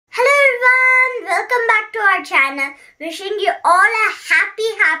our channel, wishing you all a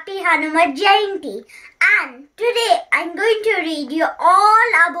happy Hanuman Jayanti. And today I'm going to read you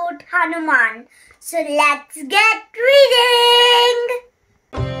all about Hanuman. So let's get reading!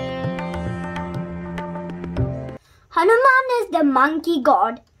 Hanuman is the monkey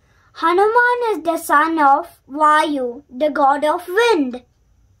god. Hanuman is the son of Vayu, the god of wind.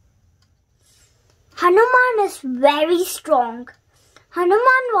 Hanuman is very strong.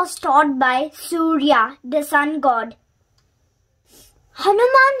 Hanuman was taught by Surya, the sun god.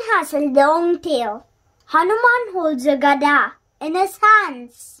 Hanuman has a long tail. Hanuman holds a gada in his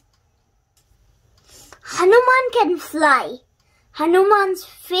hands. Hanuman can fly. Hanuman's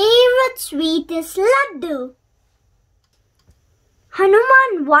favorite sweet is laddu.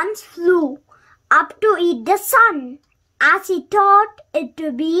 Hanuman once flew up to eat the sun, as he thought it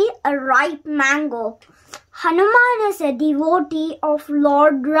to be a ripe mango. Hanuman is a devotee of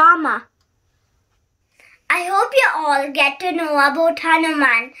Lord Rama. I hope you all get to know about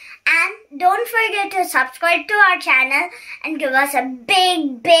Hanuman, and don't forget to subscribe to our channel and give us a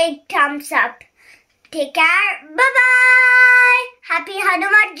big thumbs up. Take care. Bye-bye. Happy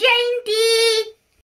Hanuman Jayanti.